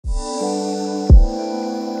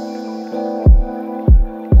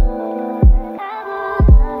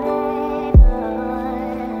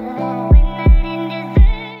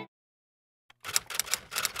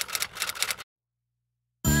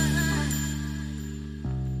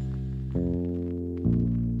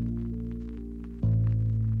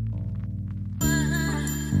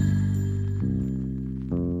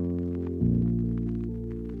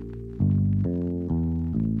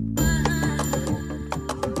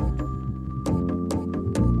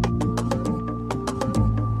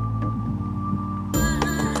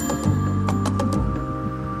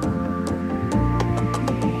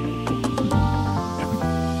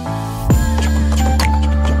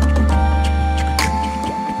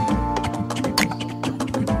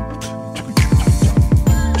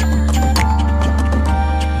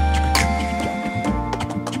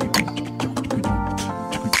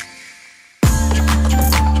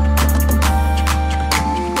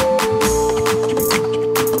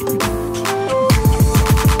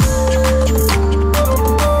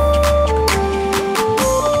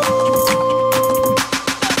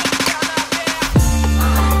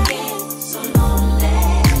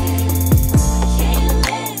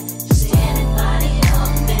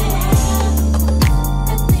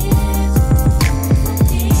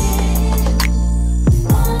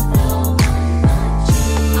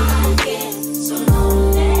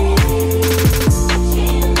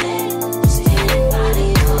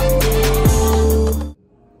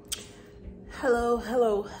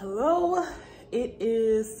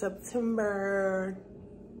September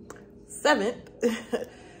 7th,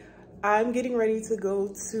 I'm getting ready to go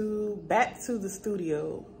back to the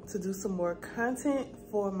studio to do some more content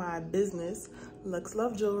for my business,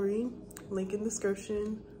 LuxeLove Jewelry. Link in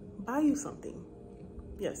description. Buy you something.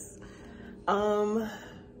 Yes. I'm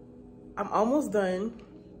almost done.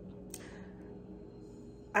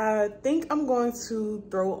 I think I'm going to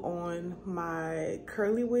throw on my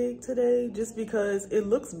curly wig today just because it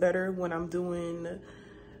looks better when I'm doing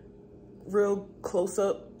real close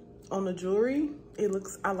up on the jewelry. It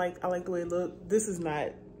looks, I like the way it looks. This is not,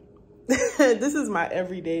 this is my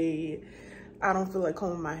everyday, I don't feel like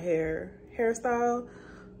combing my hairstyle.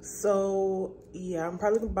 So yeah, I'm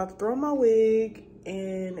probably about to throw on my wig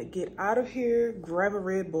and get out of here, grab a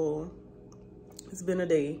Red Bull. It's been a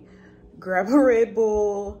day. Grab a Red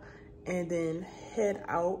Bull and then head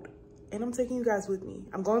out, and I'm taking you guys with me.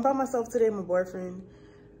 I'm going by myself today. My boyfriend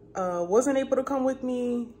wasn't able to come with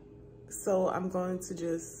me, so I'm going to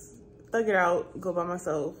just thug it out, go by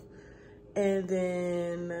myself, and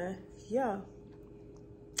then yeah,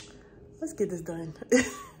 let's get this done.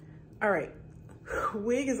 All right,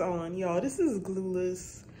 wig is on, y'all. This is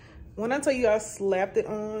glueless. When I tell you I slapped it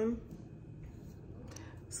on,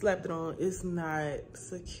 it's not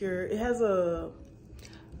secure. It has a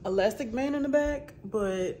elastic band in the back,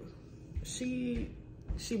 but she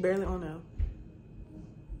barely on now.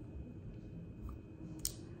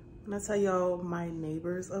 When I tell y'all, my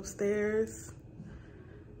neighbors upstairs,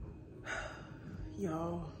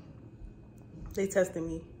 y'all, they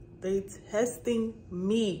testing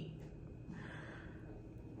me.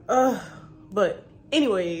 But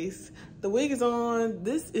anyways, the wig is on.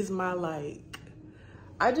 This is my, like,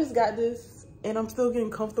 I just got this and I'm still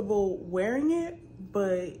getting comfortable wearing it,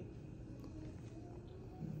 but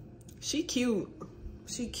she cute.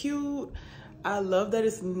 She cute. I love that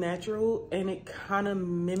it's natural and it kind of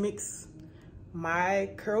mimics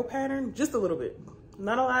my curl pattern just a little bit.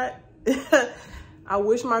 Not a lot. I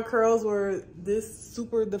wish my curls were this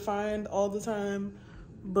super defined all the time,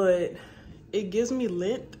 but it gives me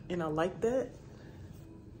length and I like that.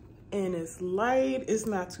 And it's light, it's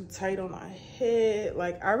not too tight on my head.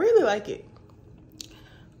 Like, I really like it.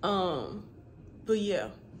 But yeah,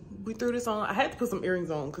 we threw this on. I had to put some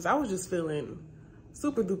earrings on because I was just feeling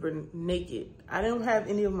super duper naked. I don't have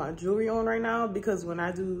any of my jewelry on right now because when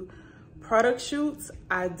I do product shoots,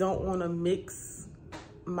 I don't want to mix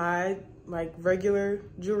my like regular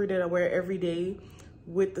jewelry that I wear every day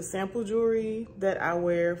with the sample jewelry that I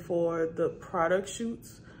wear for the product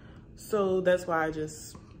shoots. So that's why I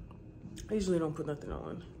usually don't put nothing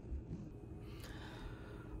on.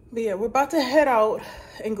 But yeah, we're about to head out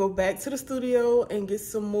and go back to the studio and get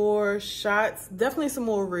some more shots. Definitely some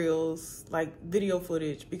more reels, like video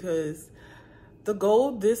footage, because the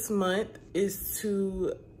goal this month is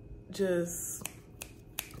to just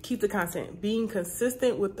keep the content, being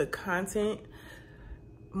consistent with the content,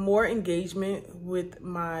 more engagement with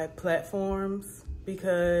my platforms,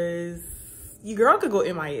 because your girl could go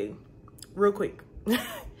MIA real quick.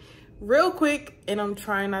 Real quick, and I'm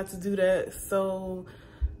trying not to do that. So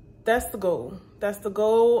that's the goal. That's the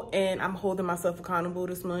goal, and I'm holding myself accountable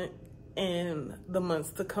this month and the months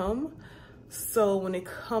to come. So when it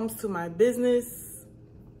comes to my business,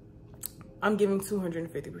 I'm giving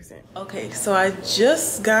 250%. Okay, so I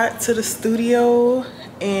just got to the studio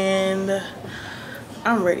and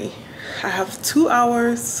I'm ready. I have 2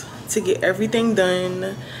 hours to get everything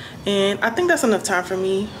done, and I think that's enough time for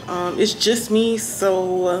me. It's just me,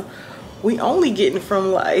 so we only getting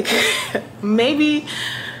from like maybe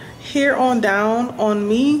here on down on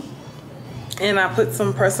me, and I put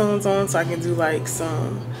some press-ons on so I can do like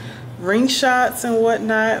some ring shots and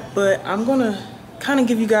whatnot. But I'm gonna kind of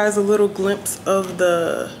give you guys a little glimpse of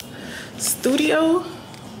the studio.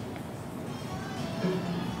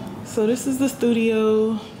 So this is the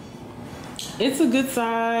studio. It's a good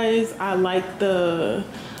size. I like the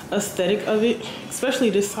aesthetic of it,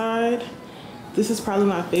 especially this side. This is probably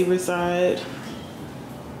my favorite side,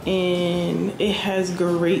 and it has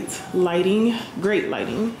great lighting,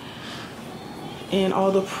 and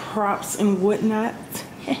all the props and whatnot.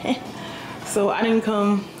 So I didn't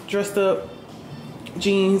come dressed up,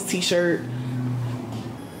 jeans, t-shirt.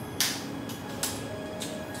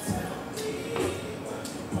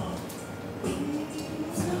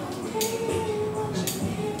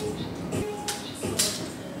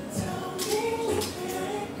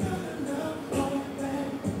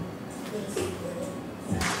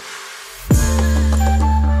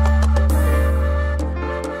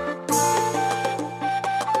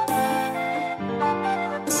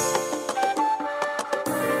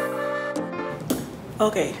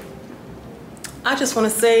 Okay, I just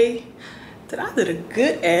want to say that I did a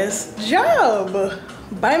good ass job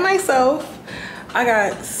by myself. I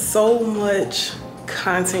got so much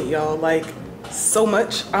content, y'all, like so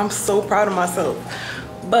much. I'm so proud of myself.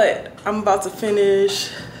 But I'm about to finish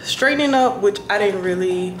straightening up, which I didn't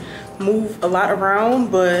really move a lot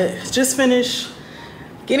around, but just finish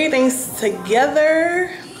getting things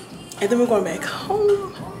together, and then we're going back home.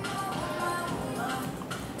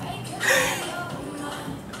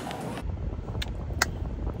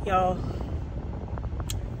 Y'all,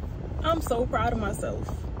 I'm so proud of myself.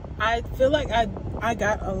 I feel like I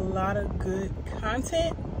got a lot of good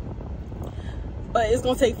content, but it's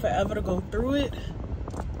gonna take forever to go through it.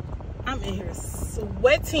 I'm in here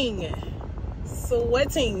sweating.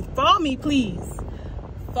 Follow me, please.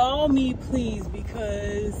 Follow me, please,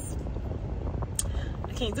 because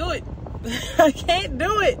I can't do it. I can't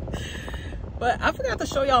do it. But I forgot to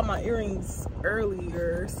show y'all my earrings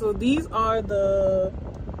earlier. So these are the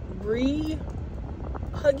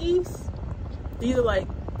Huggies. These are like,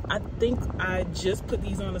 I think I just put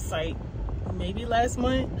these on the site maybe last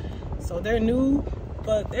month. So they're new,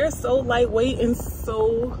 but they're so lightweight and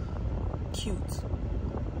so cute.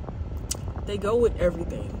 They go with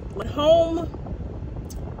everything. At home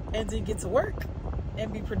and then get to work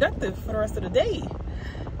and be productive for the rest of the day.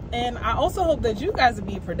 And I also hope that you guys will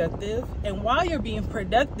be productive. And while you're being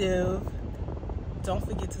productive, don't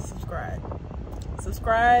forget to subscribe.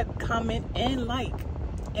 Subscribe, comment, and like.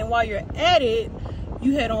 And while you're at it,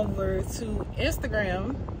 you head over to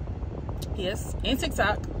Instagram, yes, and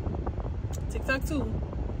TikTok too,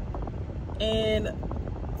 and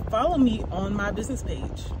follow me on my business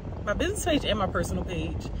page and my personal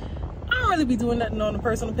page. I don't really be doing nothing on the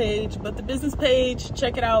personal page, but the business page,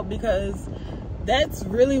 check it out, because that's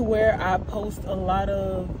really where I post a lot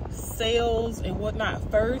of sales and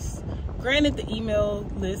whatnot first. Granted, the email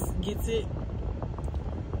list gets it,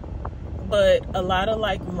 but a lot of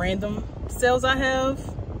like random sales I have,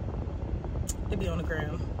 it be on the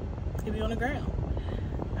gram. It be on the gram.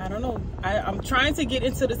 I don't know. I'm trying to get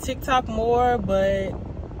into the TikTok more, but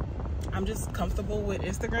I'm just comfortable with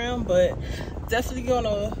Instagram. But definitely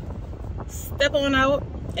gonna step on out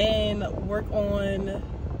and work on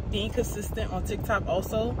being consistent on TikTok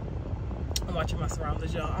also. I'm watching my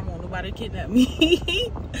surroundings, y'all. I don't want nobody to kidnap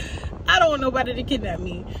me. I don't want nobody to kidnap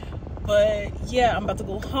me. But yeah, I'm about to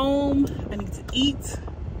go home. I need to eat.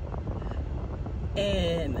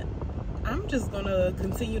 And I'm just gonna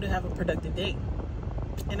continue to have a productive day.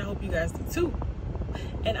 And I hope you guys do too.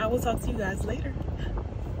 And I will talk to you guys later.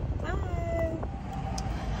 Bye.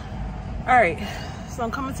 Alright, so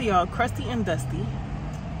I'm coming to y'all crusty and dusty.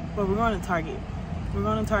 But we're going to Target. We're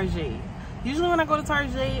going to Target. Usually when I go to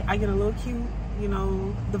Target, I get a little cute, you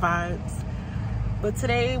know, the vibes. But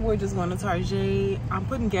today we're just going to Target. I'm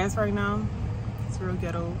putting gas right now. It's real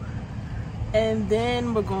ghetto. And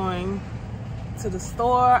then we're going to the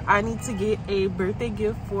store. I need to get a birthday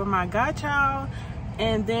gift for my godchild.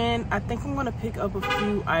 And then I think I'm gonna pick up a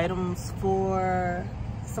few items for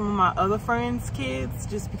some of my other friends' kids,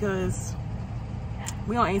 just because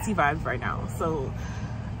we on auntie vibes right now. So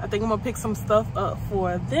I think I'm gonna pick some stuff up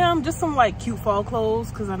for them, just some like cute fall clothes,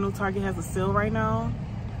 because I know Target has a sale right now.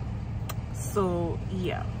 So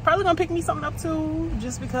yeah, probably gonna pick me something up too,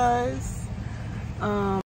 just because.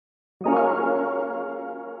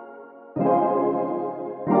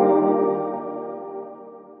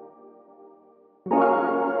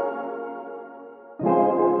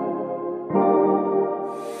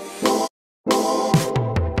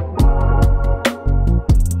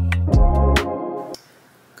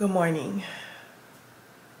 Good morning.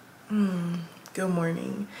 Good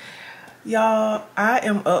morning. Y'all, I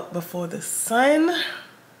am up before the sun.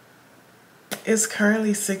 It's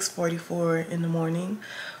currently 6:44 in the morning,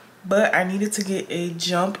 but I needed to get a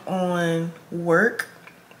jump on work.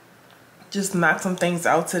 Just knock some things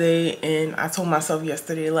out today, and I told myself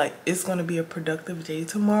yesterday, like, it's gonna be a productive day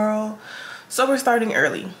tomorrow. So we're starting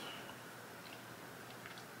early.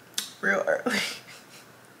 Real early.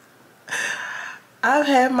 I've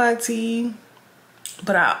had my tea,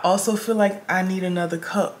 but I also feel like I need another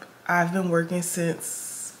cup. I've been working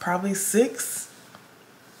since probably 6.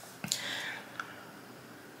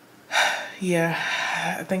 Yeah,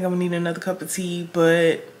 I think I'm gonna need another cup of tea,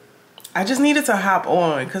 but I just needed to hop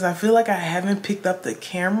on because I feel like I haven't picked up the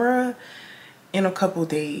camera in a couple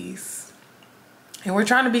days. And we're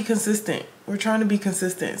trying to be consistent. We're trying to be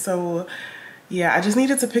consistent. So yeah, I just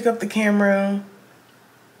needed to pick up the camera.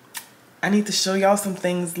 I need to show y'all some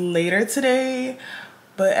things later today,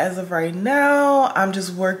 but as of right now, I'm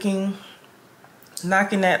just working,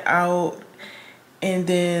 knocking that out, and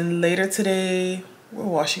then later today, we're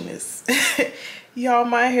washing this. Y'all,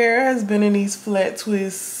 my hair has been in these flat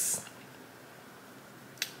twists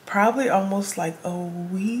probably almost like a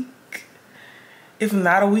week, if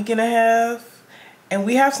not a week and a half. And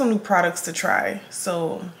we have some new products to try,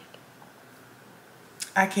 so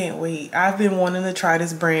I can't wait. I've been wanting to try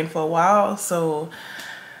this brand for a while, so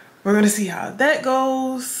we're gonna see how that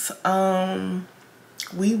goes.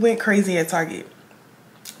 We went crazy at Target.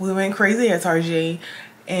 We went crazy at Target,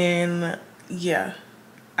 and yeah,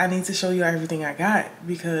 I need to show you everything I got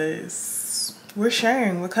because we're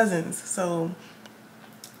sharing, we're cousins. So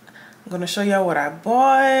I'm gonna show y'all what I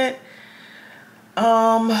bought.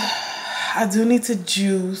 I do need to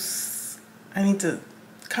juice. I need to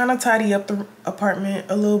kind of tidy up the apartment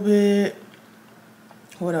a little bit.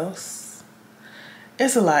 What else?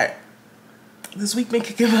 It's a lot. This week been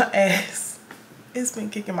kicking my ass. It's been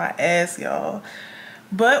kicking my ass, y'all.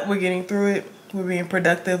 But we're getting through it. We're being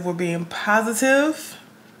productive. We're being positive.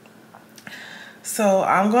 So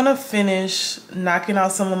I'm gonna finish knocking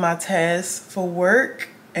out some of my tasks for work,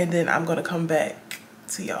 and then I'm gonna come back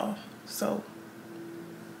to y'all. So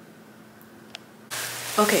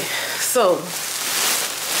okay, so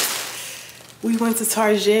we went to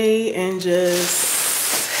Target and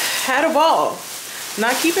just had a ball.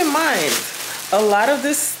 Now keep in mind, a lot of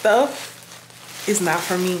this stuff is not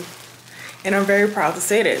for me. And I'm very proud to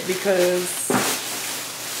say that because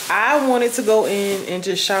I wanted to go in and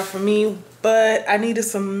just shop for me, but I needed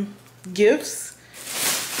some gifts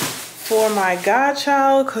for my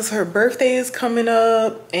godchild because her birthday is coming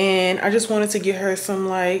up, and I just wanted to get her some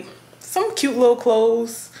cute little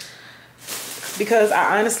clothes because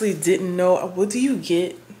I honestly didn't know. What do you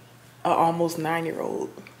get an almost 9-year-old?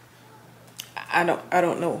 I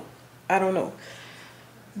don't know.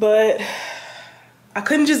 But I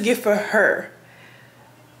couldn't just get for her.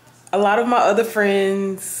 A lot of my other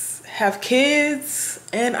friends have kids,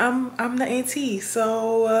 and I'm the auntie,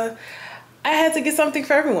 so I had to get something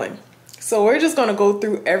for everyone. So we're just gonna go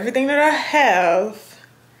through everything that I have.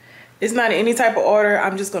 It's not in any type of order.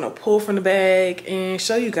 I'm just gonna pull from the bag and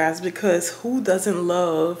show you guys because who doesn't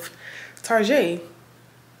love Target?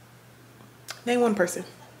 Name one person.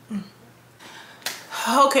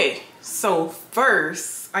 Okay, so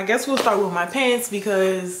first, I guess we'll start with my pants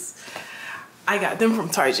because I got them from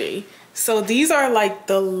Target. So these are like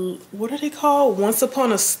the, what are they called? Once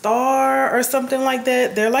Upon a Star or something like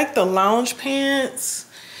that. They're like the lounge pants.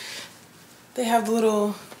 They have the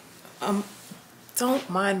little, don't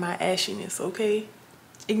mind my ashiness, okay?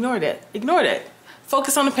 Ignore that, ignore that.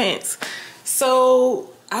 Focus on the pants. So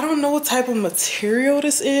I don't know what type of material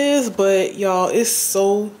this is, but y'all, it's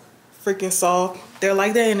so freaking soft. They're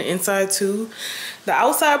like that in the inside too. The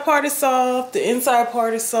outside part is soft, the inside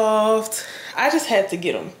part is soft. I just had to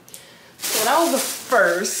get them. So that was the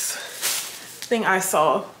first thing I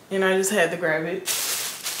saw, and I just had to grab it.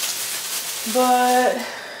 But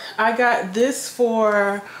I got this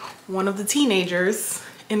for one of the teenagers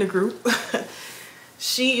in the group.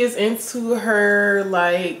 She is into her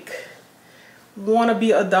like wanna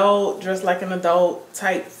be adult, dress like an adult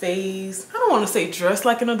type phase. I don't want to say dress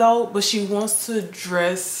like an adult, but she wants to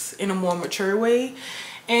dress in a more mature way.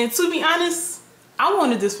 And to be honest, I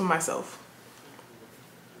wanted this for myself.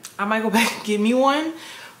 I might go back and get me one,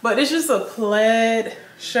 but it's just a plaid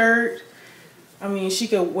shirt. I mean, she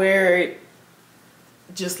could wear it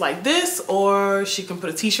just like this, or she can put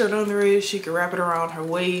a t-shirt under it. She could wrap it around her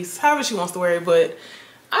waist, however she wants to wear it. But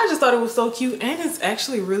I just thought it was so cute, and it's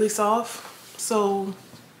actually really soft. So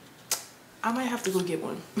I might have to go get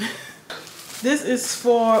one. This is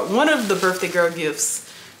for one of the birthday girl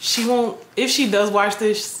gifts. She won't, if she does watch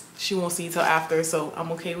this, she won't see it till after, so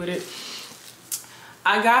I'm okay with it.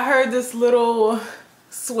 I got her this little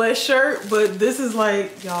sweatshirt, but this is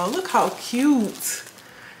like, y'all, look how cute.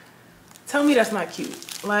 Tell me that's not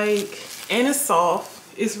cute. Like, and it's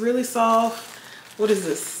soft. It's really soft. What is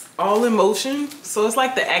this? All in Motion. So it's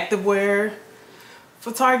like the activewear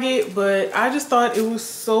for Target, but I just thought it was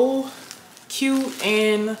so cute.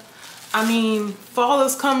 And I mean, fall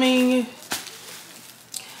is coming.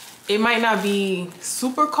 It might not be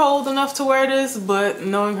super cold enough to wear this, but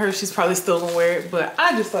knowing her, she's probably still gonna wear it. But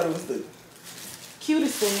I just thought it was the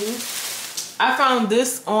cutest thing. I found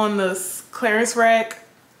this on the clearance rack.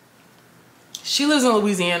 She lives in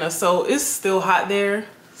Louisiana, so it's still hot there.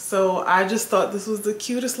 So I just thought this was the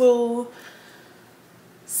cutest little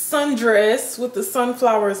sundress with the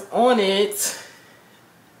sunflowers on it.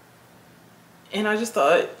 And I just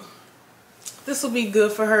thought this would be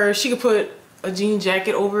good for her. She could put a jean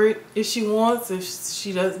jacket over it if she wants, if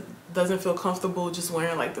she doesn't feel comfortable just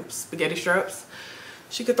wearing like the spaghetti straps.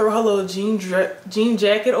 she could throw her little jean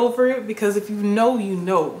jacket over it, because if you know, you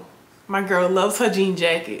know. My girl loves her jean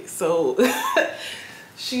jacket, so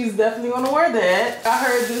she's definitely gonna wear that. I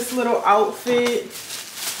heard this little outfit.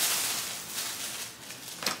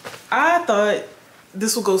 I thought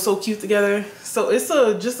this would go so cute together. So it's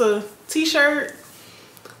just a t-shirt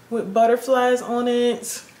with butterflies on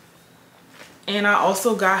it. And I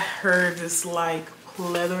also got her this like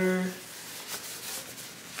pleather,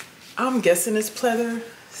 I'm guessing it's pleather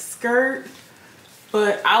skirt.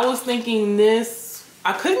 But I was thinking this,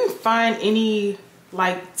 I couldn't find any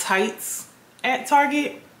like tights at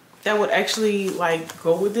Target that would actually like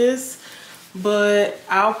go with this. But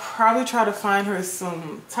I'll probably try to find her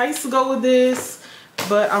some tights to go with this.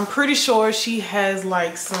 But I'm pretty sure she has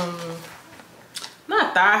like some,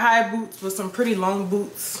 not thigh high boots, but some pretty long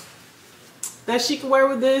boots that she can wear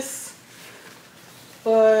with this.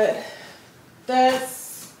 But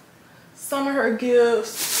that's some of her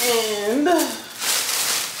gifts. And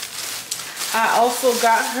I also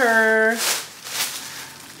got her,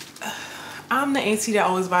 I'm the auntie that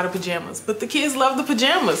always buy the pajamas, but the kids love the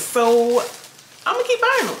pajamas, so I'm gonna keep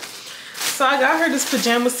buying them. So I got her this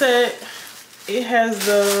pajama set. It has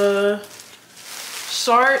the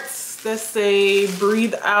shorts that say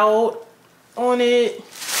breathe out on it,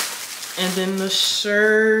 and then the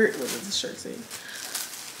shirt, what does the shirt say?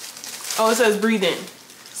 Oh, it says breathe in.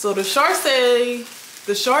 So the shorts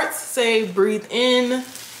say breathe in,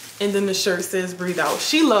 and then the shirt says breathe out.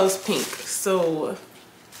 She loves pink, so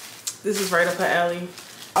this is right up her alley.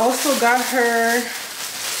 I also got her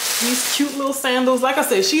these cute little sandals. Like I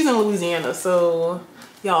said, she's in Louisiana, so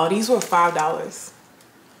y'all, these were $5.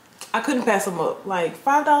 I couldn't pass them up. Like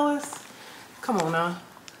 $5? Come on now.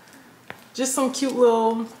 Just some cute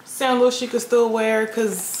little sandals she could still wear,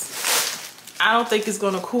 because I don't think it's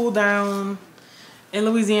gonna cool down in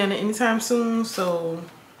Louisiana anytime soon, so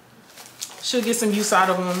she'll get some use out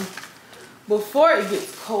of them before it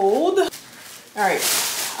gets cold. All right,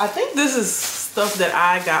 I think this is stuff that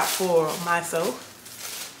I got for myself.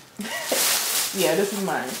 Yeah, this is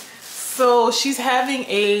mine. So she's having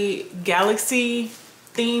a Galaxy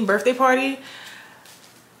themed birthday party.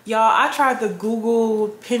 Y'all, I tried to Google,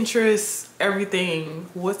 Pinterest, everything,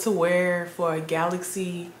 what to wear for a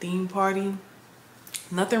Galaxy theme party.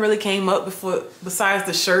 Nothing really came up besides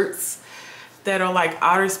the shirts that are like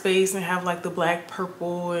outer space and have like the black,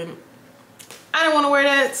 purple, and I didn't want to wear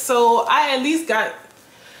that. So I at least got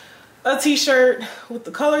a t-shirt with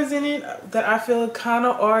the colors in it that I feel kind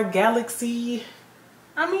of are Galaxy.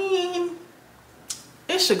 I mean,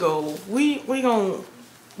 it should go. We gonna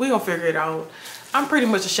figure it out. I'm pretty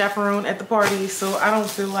much a chaperone at the party, so I don't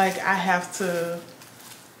feel like I have to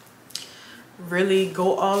really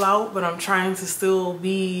go all out, but I'm trying to still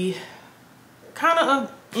be kind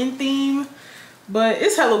of in theme. But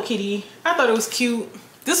it's Hello Kitty. I thought it was cute.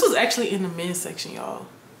 This was actually in the men's section, y'all,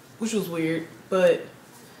 which was weird, but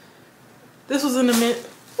this was in the men's.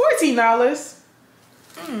 $14.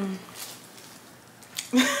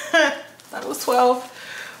 That was $12,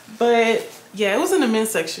 but yeah, it was in the men's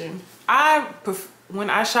section. When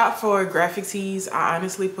I shop for graphic tees, I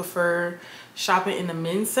honestly prefer shopping in the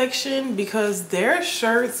men's section because their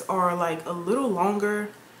shirts are like a little longer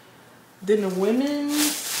than the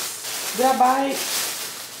women's. Did I buy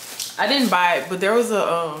it? I didn't buy it, but there was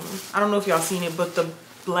a I don't know if y'all seen it, but the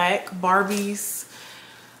black Barbies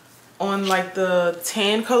on like the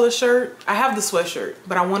tan color shirt. I have the sweatshirt,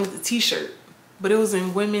 but I wanted the t-shirt, but it was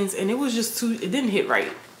in women's and it was just too, it didn't hit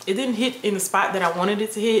right. It didn't hit in the spot that I wanted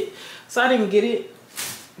it to hit, so I didn't get it.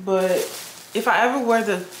 But if I ever wear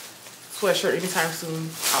the sweatshirt anytime soon,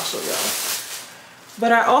 I'll show y'all.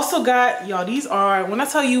 But I also got, y'all, these are, when I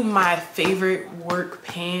tell you my favorite work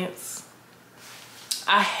pants,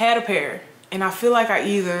 I had a pair and I feel like I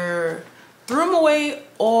either threw them away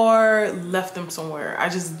or left them somewhere. I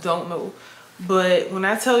just don't know. But when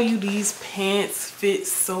I tell you these pants fit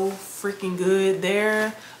so freaking good,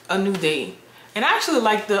 they're A New Day. And I actually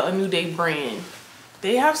like the A New Day brand.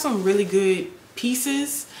 They have some really good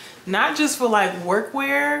pieces, not just for like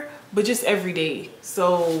workwear, but just every day.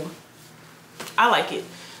 So I like it.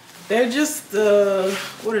 They're just the,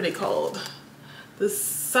 what are they called? The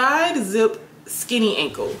side zip skinny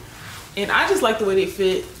ankle. And I just like the way they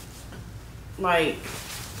fit. Like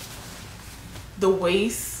the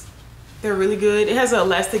waist, they're really good. It has an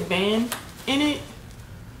elastic band in it,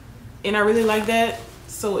 and I really like that.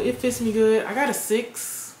 So it fits me good. I got a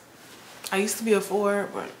 6. I used to be a 4,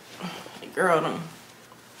 but girl, don't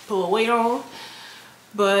pull a weight on.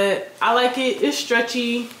 But I like it. It's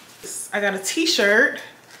stretchy. I got a t-shirt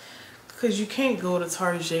because you can't go to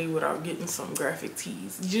Target without getting some graphic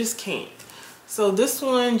tees. You just can't. So this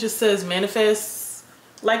one just says manifest.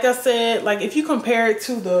 Like I said, like if you compare it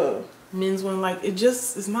to the men's one, like it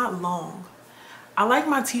just is not long. I like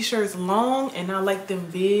my t-shirts long and I like them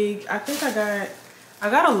big. I think I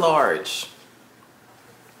got a large.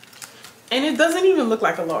 And it doesn't even look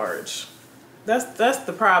like a large. That's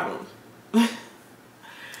the problem. I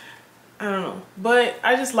don't know. But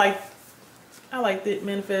I liked it,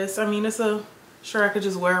 manifest. I mean, it's a shirt I could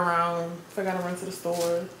just wear around if I gotta run to the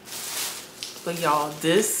store. But y'all,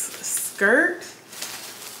 this skirt,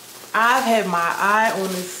 I've had my eye on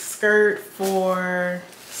this skirt for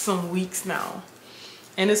some weeks now.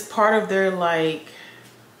 And it's part of their, like,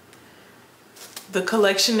 the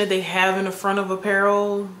collection that they have in the front of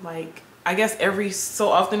apparel. Like, I guess every so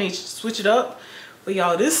often they switch it up. But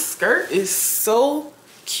y'all, this skirt is so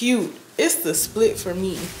cute. It's the split for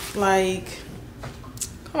me. Like,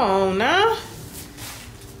 come on now.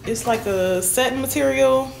 It's like a satin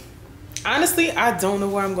material. Honestly, I don't know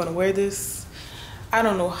where I'm gonna wear this. I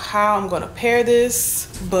don't know how I'm gonna pair this,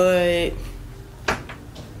 but it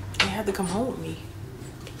had to come home with me.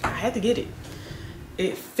 I had to get it.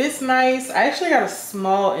 It fits nice. I actually got a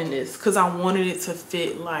small in this because I wanted it to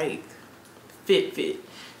fit, like, fit.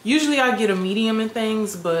 Usually I get a medium in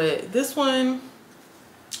things, but this one,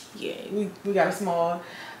 yeah, we got a small.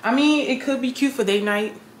 I mean, it could be cute for date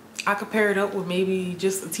night. I could pair it up with maybe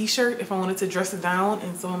just a t-shirt if I wanted to dress it down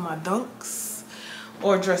in some of my dunks,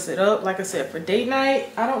 or dress it up, like I said, for date night.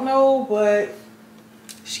 I don't know, but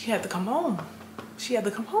she had to come home. She had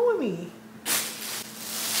to come home with me.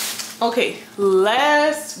 Okay,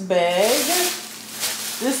 last bag.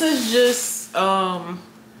 This is just my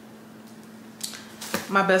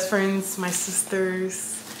best friends, my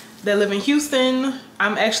sisters that live in Houston.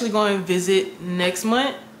 I'm actually going to visit next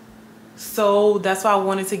month. So that's why I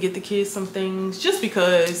wanted to get the kids some things, just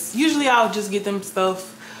because usually I'll just get them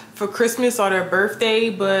stuff for Christmas or their birthday,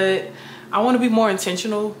 but I want to be more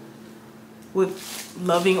intentional with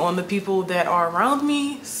loving on the people that are around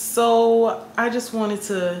me. So I just wanted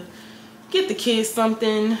to get the kids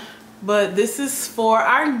something, but this is for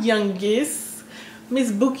our youngest,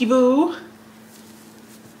 Miss Bookie Boo.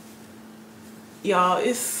 Y'all,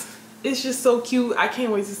 it's just so cute. I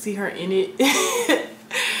can't wait to see her in it.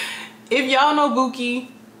 If y'all know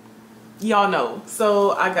Bookie, y'all know.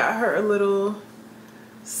 So I got her a little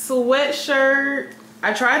sweatshirt.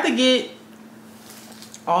 I tried to get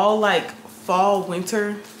all like fall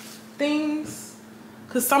winter things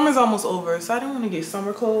because summer's almost over, so I didn't want to get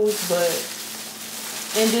summer clothes. But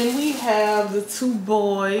and then we have the two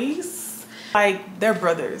boys, like they're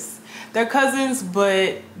brothers. They're cousins,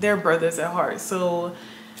 but they're brothers at heart. So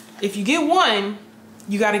if you get one,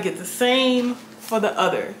 you got to get the same for the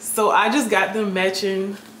other. So I just got them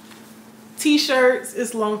matching t-shirts.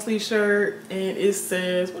 It's long sleeve shirt and it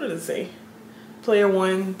says, what did it say? Player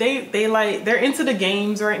one. They're into the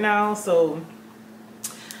games right now, so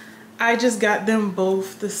I just got them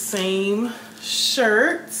both the same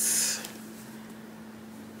shirts.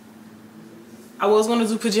 I was going to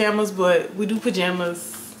do pajamas, but we do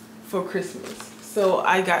pajamas for Christmas, so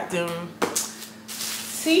I got them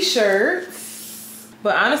t-shirts.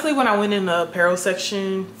 But honestly, when I went in the apparel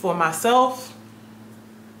section for myself,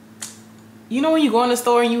 you know when you go in the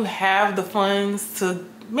store and you have the funds to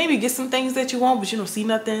maybe get some things that you want, but you don't see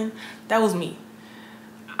nothing? That was me.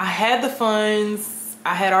 I had the funds.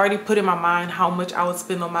 I had already put in my mind how much I would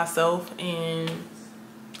spend on myself, and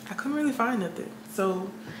I couldn't really find nothing. So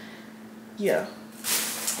yeah,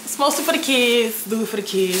 it's mostly for the kids. Do it for the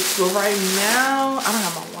kids. But right now, I don't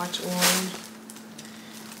have my watch on.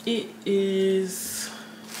 It is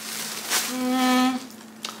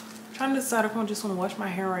trying to decide if I just want to wash my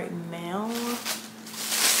hair right now.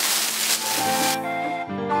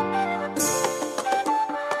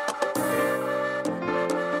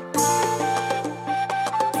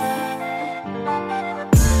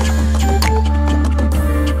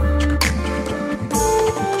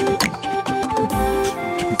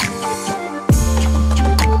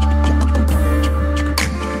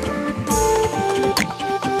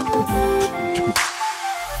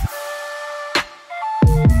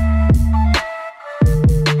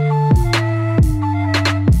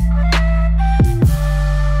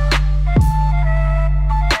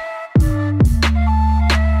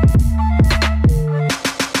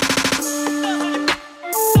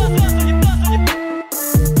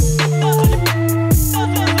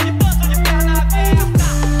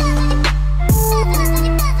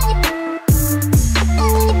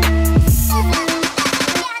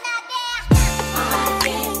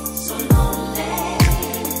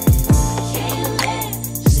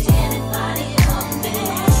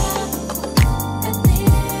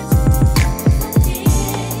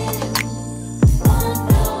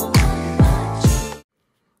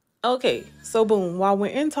 Okay, so boom, while we're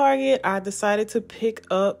in Target, I decided to pick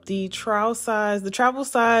up the travel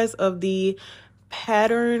size of the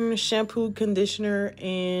Pattern shampoo, conditioner,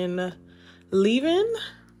 and leave-in.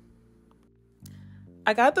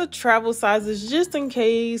 I got the travel sizes just in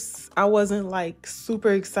case I wasn't like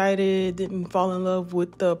super excited, didn't fall in love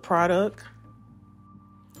with the product.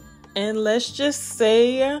 And let's just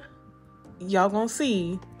say, y'all gonna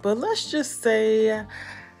see, but let's just say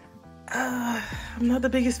I'm not the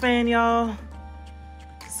biggest fan, y'all.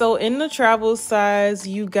 So in the travel size,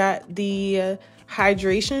 you got the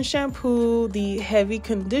hydration shampoo, the heavy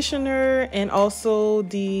conditioner, and also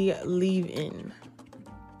the leave-in.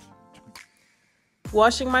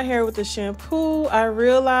 Washing my hair with the shampoo, I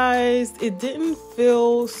realized it didn't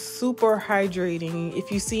feel super hydrating.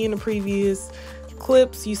 If you see in the previous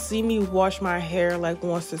clips, you see me wash my hair like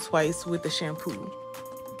once or twice with the shampoo.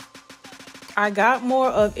 I got more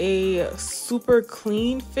of a super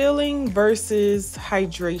clean feeling versus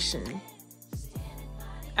hydration.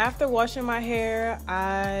 After washing my hair,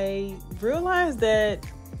 I realized that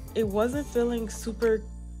it wasn't feeling super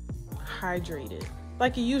hydrated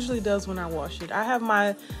like it usually does when I wash it. I have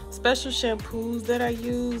my special shampoos that I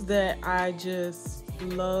use that I just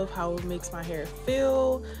love how it makes my hair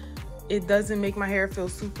feel. It doesn't make my hair feel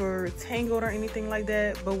super tangled or anything like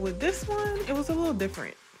that, but with this one, it was a little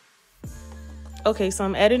different. Okay, so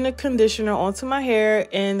I'm adding the conditioner onto my hair,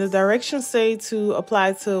 and the directions say to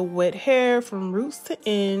apply to wet hair from roots to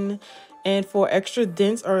end, and for extra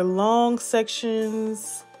dense or long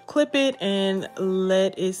sections, clip it and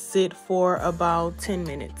let it sit for about 10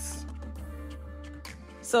 minutes.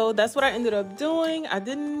 So that's what I ended up doing. I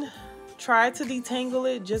didn't try to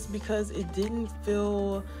detangle it just because it didn't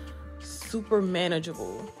feel super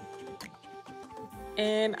manageable.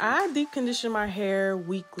 And I deep condition my hair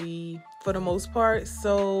weekly for the most part,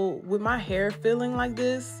 so with my hair feeling like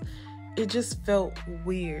this, it just felt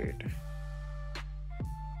weird.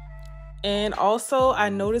 And also, I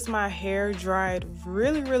noticed my hair dried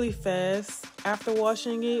really fast after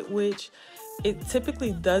washing it, which it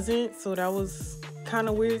typically doesn't, so that was kind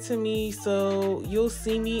of weird to me. So you'll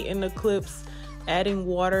see me in the clips adding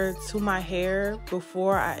water to my hair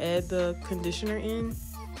before I add the conditioner in.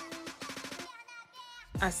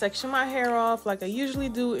 I section my hair off like I usually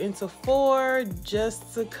do into 4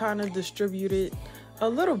 just to kind of distribute it a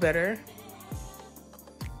little better.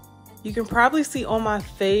 You can probably see on my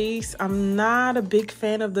face, I'm not a big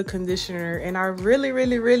fan of the conditioner, and I really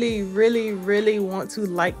want to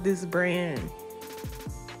like this brand.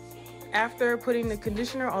 After putting the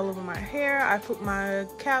conditioner all over my hair, I put my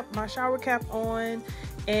shower cap on,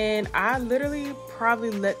 and I literally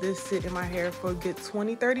probably let this sit in my hair for a good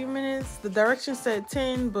 20-30 minutes. The directions said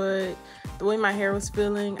 10, but the way my hair was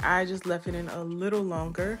feeling, I just left it in a little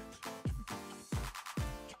longer.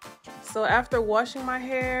 So after washing my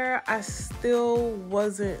hair, I still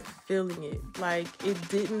wasn't feeling it. Like, it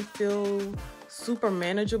didn't feel super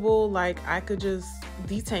manageable. Like, I could just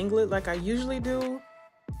detangle it like I usually do.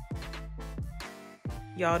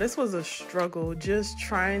 Y'all, this was a struggle, just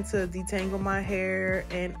trying to detangle my hair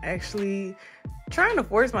and actually trying to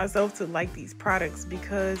force myself to like these products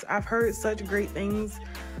because I've heard such great things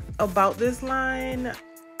about this line.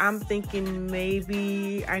 I'm thinking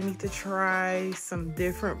maybe I need to try some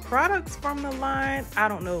different products from the line. I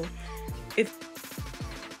don't know.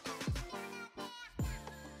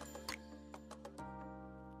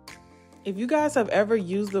 If you guys have ever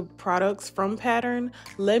used the products from Pattern,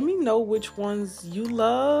 let me know which ones you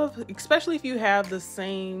love, especially if you have the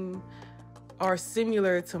same or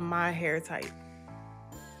similar to my hair type.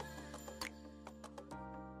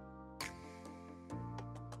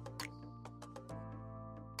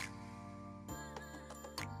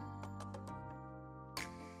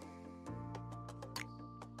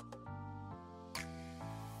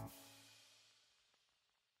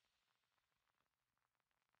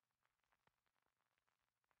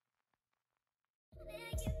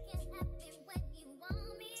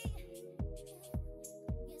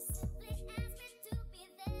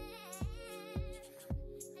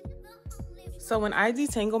 So when I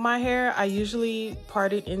detangle my hair, I usually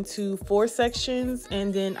part it into 4 sections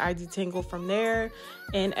and then I detangle from there.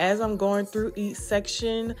 And as I'm going through each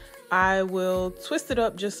section, I will twist it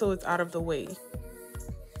up just so it's out of the way.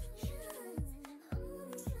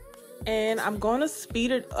 And I'm going to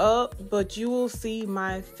speed it up, but you will see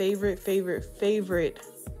my favorite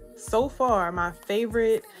so far, my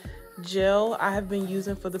favorite gel I have been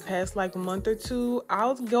using for the past like month or two.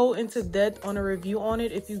 I'll go into depth on a review on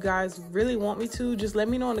it if you guys really want me to. Just let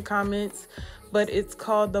me know in the comments. But it's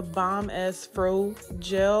called the Bomb Ass Fro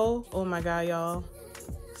Gel. Oh my god, y'all,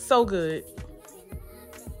 so good.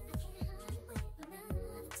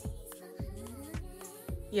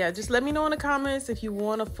 Yeah, just let me know in the comments if you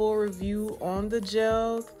want a full review on the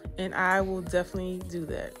gel, and I will definitely do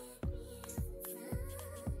that.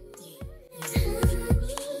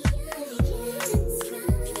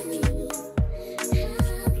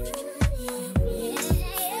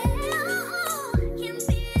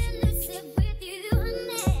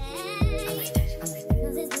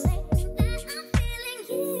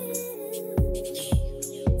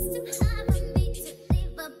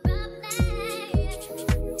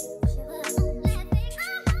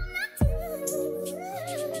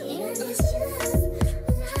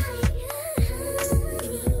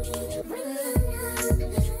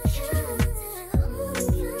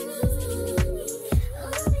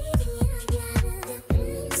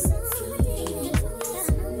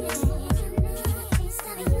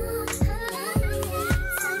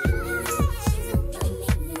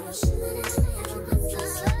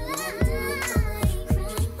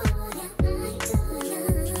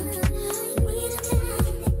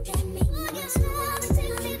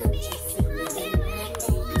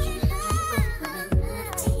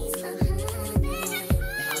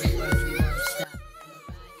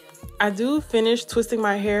 I do finish twisting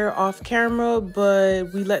my hair off camera,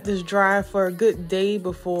 but we let this dry for a good day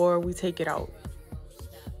before we take it out.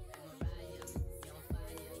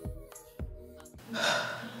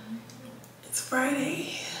 It's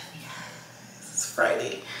Friday. Yes, it's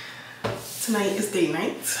Friday. Tonight is date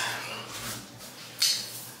night.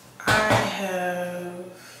 I have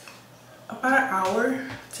about an hour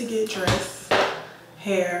to get dressed,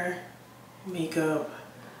 hair, makeup,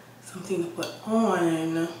 something to put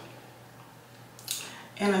on.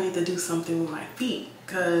 And I need to do something with my feet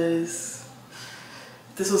because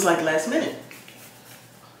this was like last minute.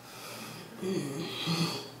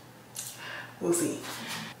 We'll see.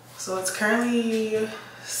 So it's currently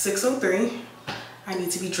 6:03. I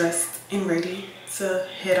need to be dressed and ready to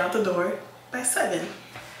head out the door by 7.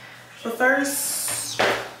 But first,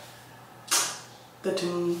 the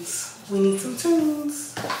tunes. We need some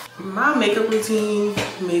tunes. My makeup routine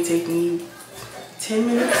may take me 10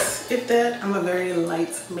 minutes, if that. I'm a very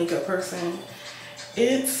light makeup person.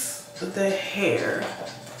 It's the hair.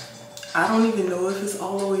 I don't even know if it's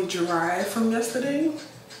all the way dry from yesterday.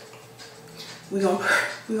 We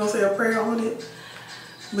gonna say a prayer on it.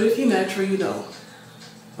 But if you're natural, you know,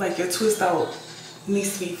 like your twist out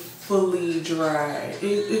needs to be fully dry.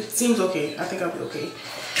 It seems okay. I think I'll be okay.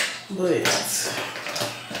 But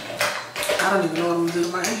I don't even know what I'm gonna do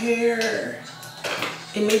to my hair.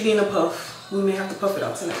 It may be in a puff. We may have to puff it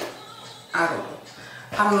out tonight. I don't know.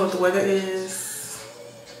 I don't know what the weather is.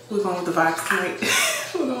 We're going with the vibes tonight.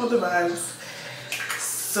 We're going with the vibes.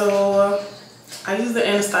 So I use the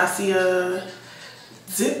Anastasia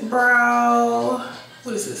Zip Brow.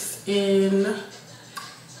 What is this? In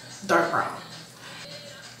dark brown.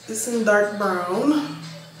 It's in dark brown.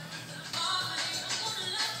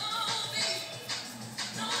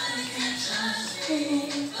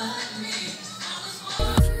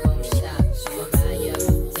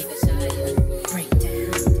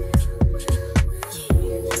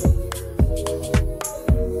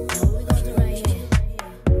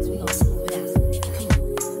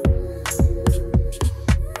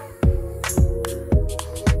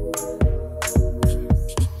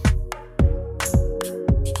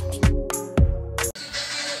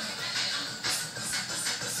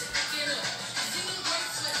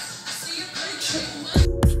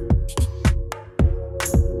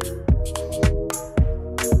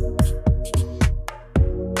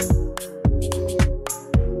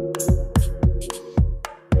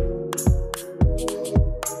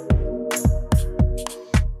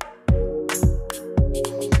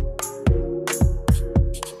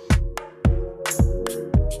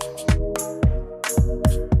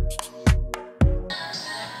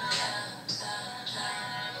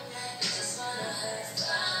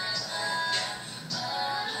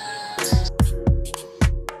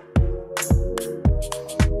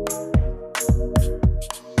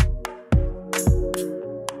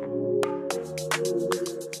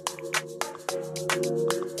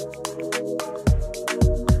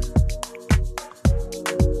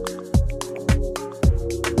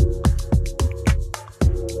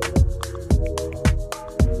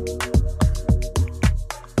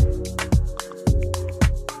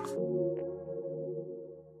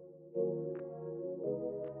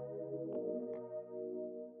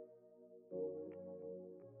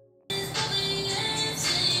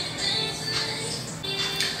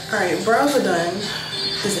 Alright, brows are done.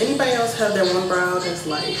 Does anybody else have that one brow that's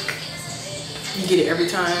like, you get it every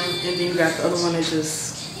time and then you got the other one that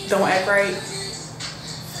just don't act right?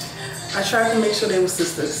 I tried to make sure they were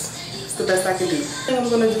sisters. It's the best I can do. The thing I'm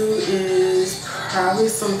gonna do is probably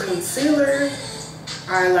some concealer,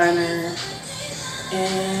 eyeliner,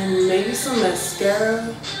 and maybe some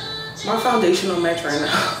mascara. My foundation don't match right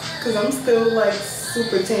now because I'm still like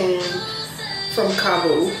super tan from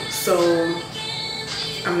Cabo, so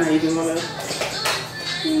I'm not even gonna do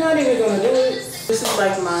it. This is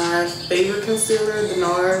like my favorite concealer, the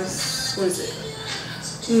NARS, what is it?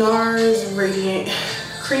 NARS Radiant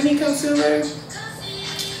Creamy Concealer.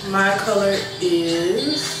 My color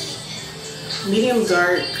is medium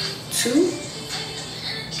dark 2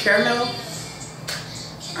 caramel.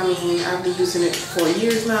 I mean, I've been using it for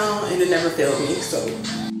years now and it never failed me, so.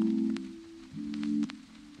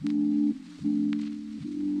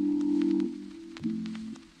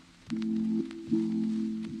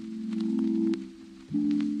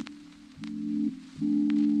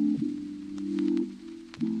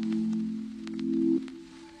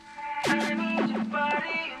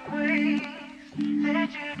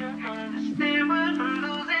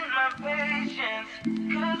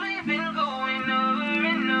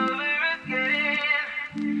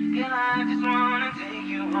 I just wanna take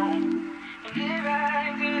you home and get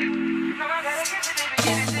right there. No, I gotta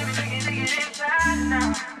get it inside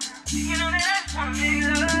now. You know that I just wanna make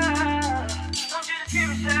love. Want you to scream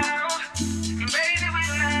and shout. And baby,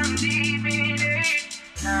 when I'm deep in it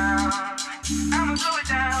now, I'ma slow it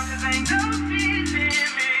down, 'cause ain't no peace in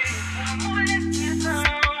me. I'm moving this song.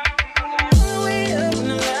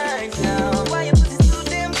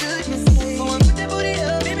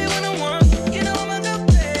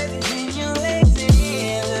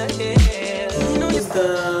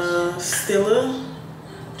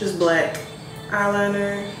 Just black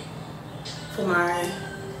eyeliner for my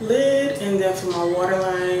lid, and then for my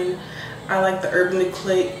waterline I like the Urban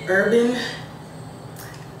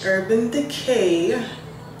Decay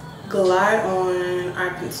Glide On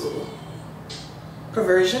Eye Pencil.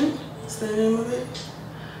 Perversion is the name of it.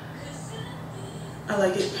 I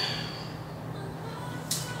like it.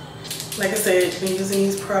 Like I said, been using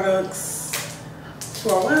these products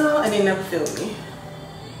for a while and they never failed me.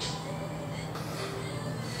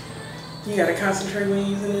 You gotta concentrate when you're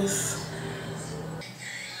using this.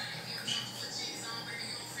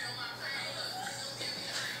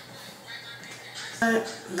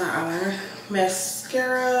 The eyeliner.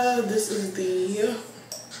 Mascara. This is the...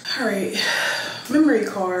 Alright. Memory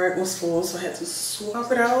card was full, so I had to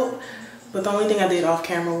swap it out. But the only thing I did off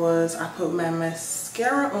camera was I put my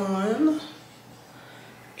mascara on.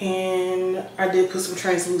 And I did put some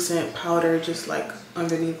translucent powder just like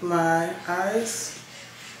underneath my eyes.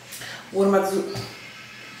 What am I about to do?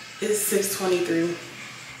 It's 6:23.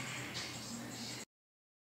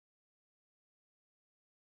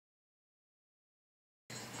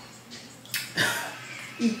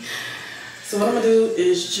 So what I'm gonna do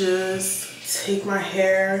is just take my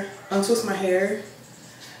hair, untwist my hair,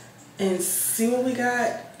 and see what we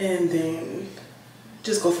got, and then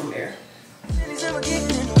just go from there.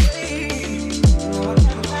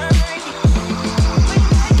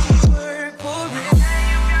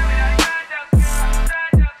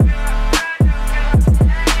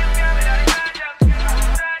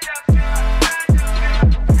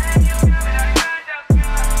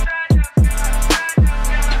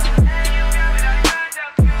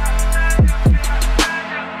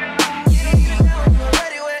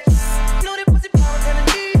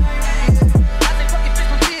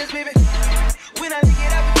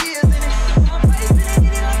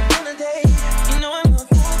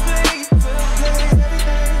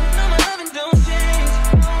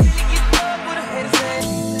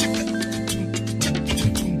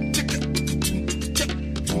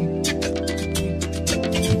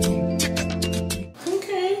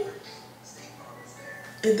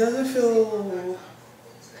 It doesn't feel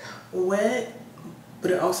wet,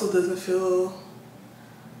 but it also doesn't feel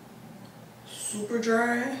super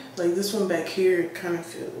dry. Like this one back here, it kind of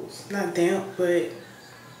feels not damp, but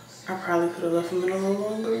I probably could have left them in a little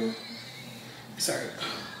longer. Sorry.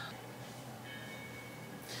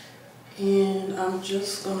 And I'm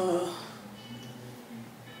just gonna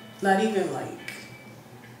not even like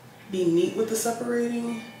be neat with the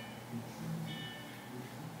separating,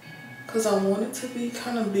 because I want it to be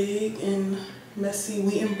kind of big and messy.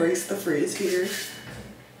 We embrace the frizz here.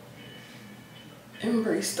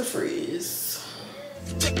 Embrace the frizz.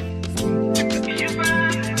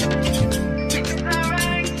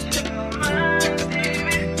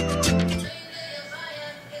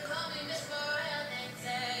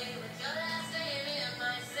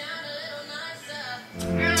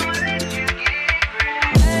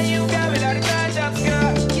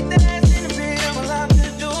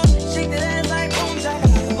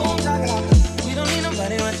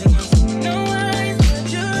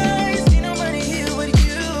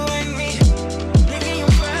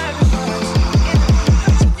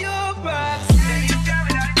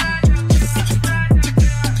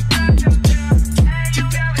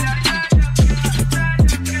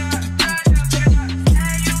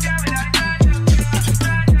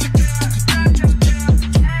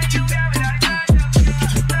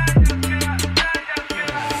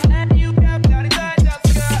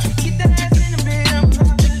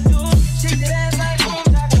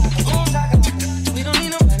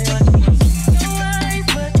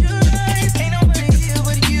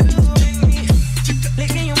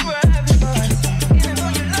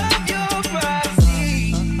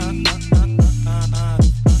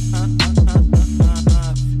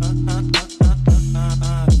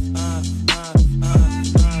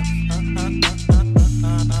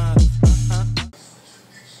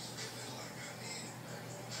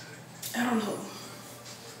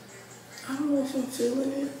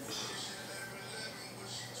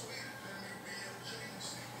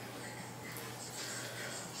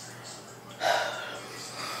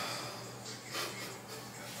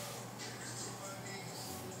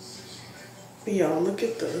 Y'all, look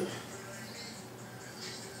at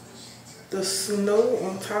the snow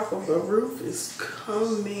on top of the roof is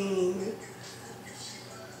coming.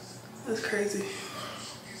 That's crazy.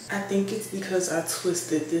 I think it's because I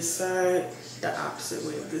twisted this side the opposite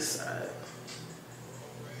way of this side.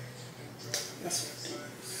 That's what it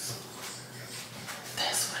is.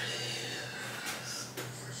 That's what it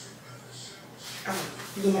is. I'm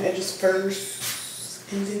gonna do my edges first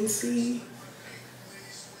and then see.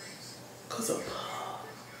 So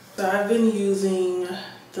I've been using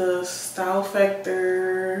the Style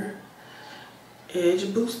Factor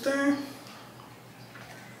Edge Booster.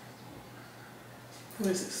 What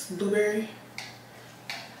is this?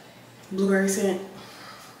 Blueberry scent.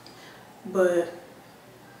 But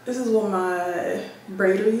this is what my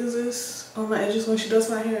braider uses on my edges when she does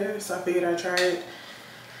my hair, so I figured I'd try it.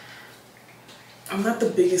 I'm not the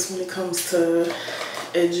biggest when it comes to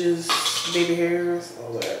edges, baby hairs,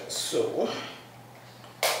 all that, so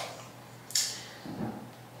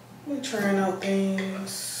we're trying out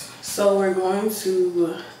things. So we're going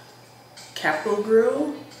to Capitol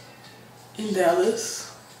Grill in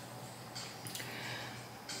Dallas.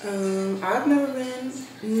 I've never been,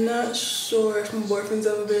 not sure if my boyfriend's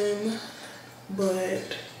ever been,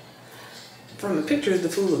 but from the pictures the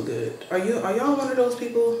food look good. Are y'all one of those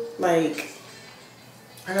people? Like,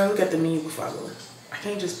 I gotta look at the menu before I go. I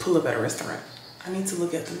can't just pull up at a restaurant. I need to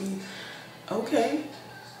look at the menu. Okay.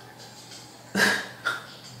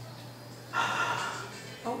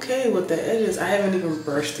 Okay, with the edges, I haven't even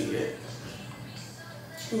brushed it yet.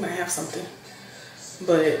 We might have something.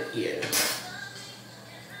 But yeah.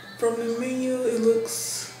 From the menu, it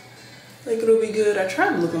looks like it'll be good. I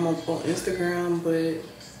tried to look them up on Instagram, but they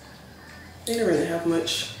didn't really have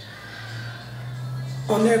much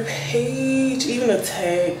on their page. Even the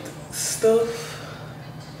tagged stuff,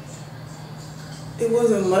 it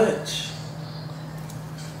wasn't much.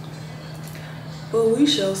 But we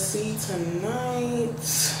shall see tonight.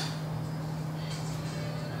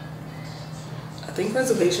 I think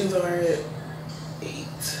reservations are at 8.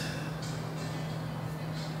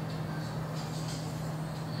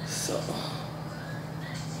 So,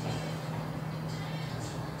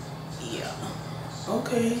 yeah.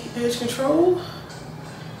 Okay, edge control.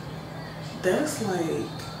 That's like,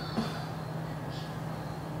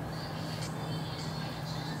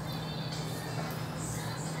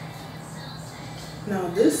 now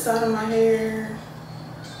this side of my hair,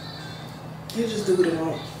 you just do what it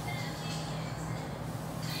wants.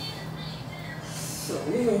 So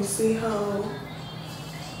we're gonna see how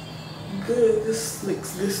good this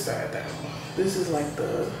slicks this side down. This is like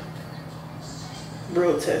the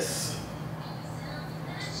real test.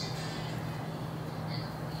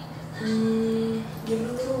 Give it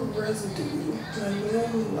a little residue. Like,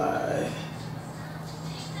 don't lie.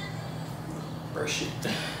 Brush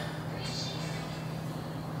it.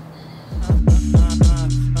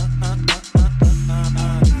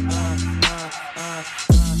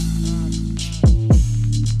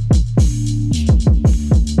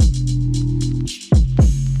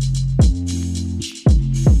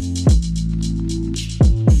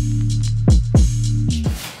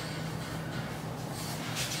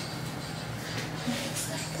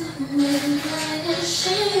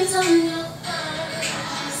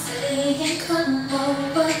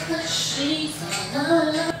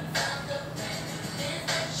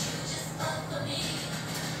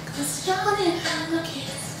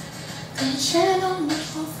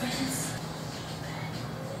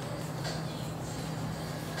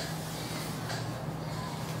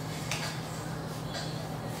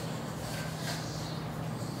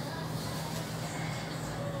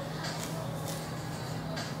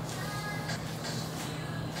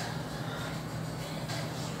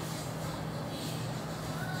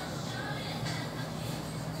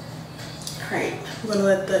 Alright, I'm gonna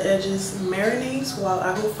let the edges marinate while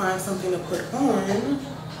I go find something to put on.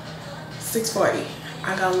 6:40.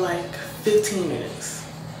 I got like 15 minutes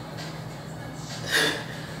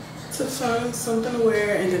to find something to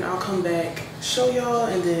wear, and then I'll come back, show y'all,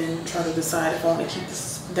 and then try to decide if I want to keep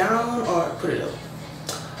this down or put it up.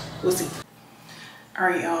 We'll see.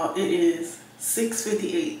 Alright, y'all, it is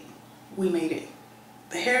 6:58. We made it.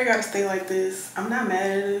 The hair gotta stay like this. I'm not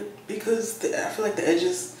mad at it because I feel like the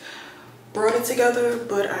edges brought it together,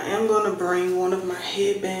 but I am gonna bring one of my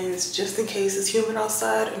headbands just in case it's humid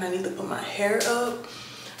outside and I need to put my hair up.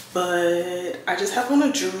 But I just have on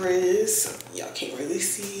a dress. Y'all can't really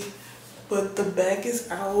see, but the back is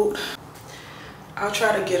out. I'll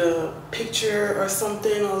try to get a picture or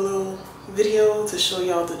something, or a little video to show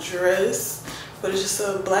y'all the dress. But it's just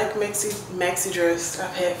a black maxi dress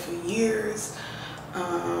I've had for years.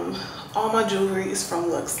 All my jewelry is from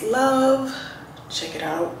LuxeLove. Check it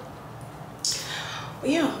out. But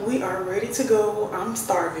yeah, we are ready to go. I'm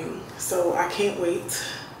starving, so I can't wait.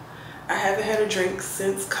 I haven't had a drink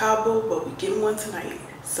since Cabo, but we're getting one tonight.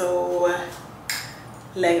 So,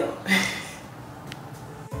 Lego.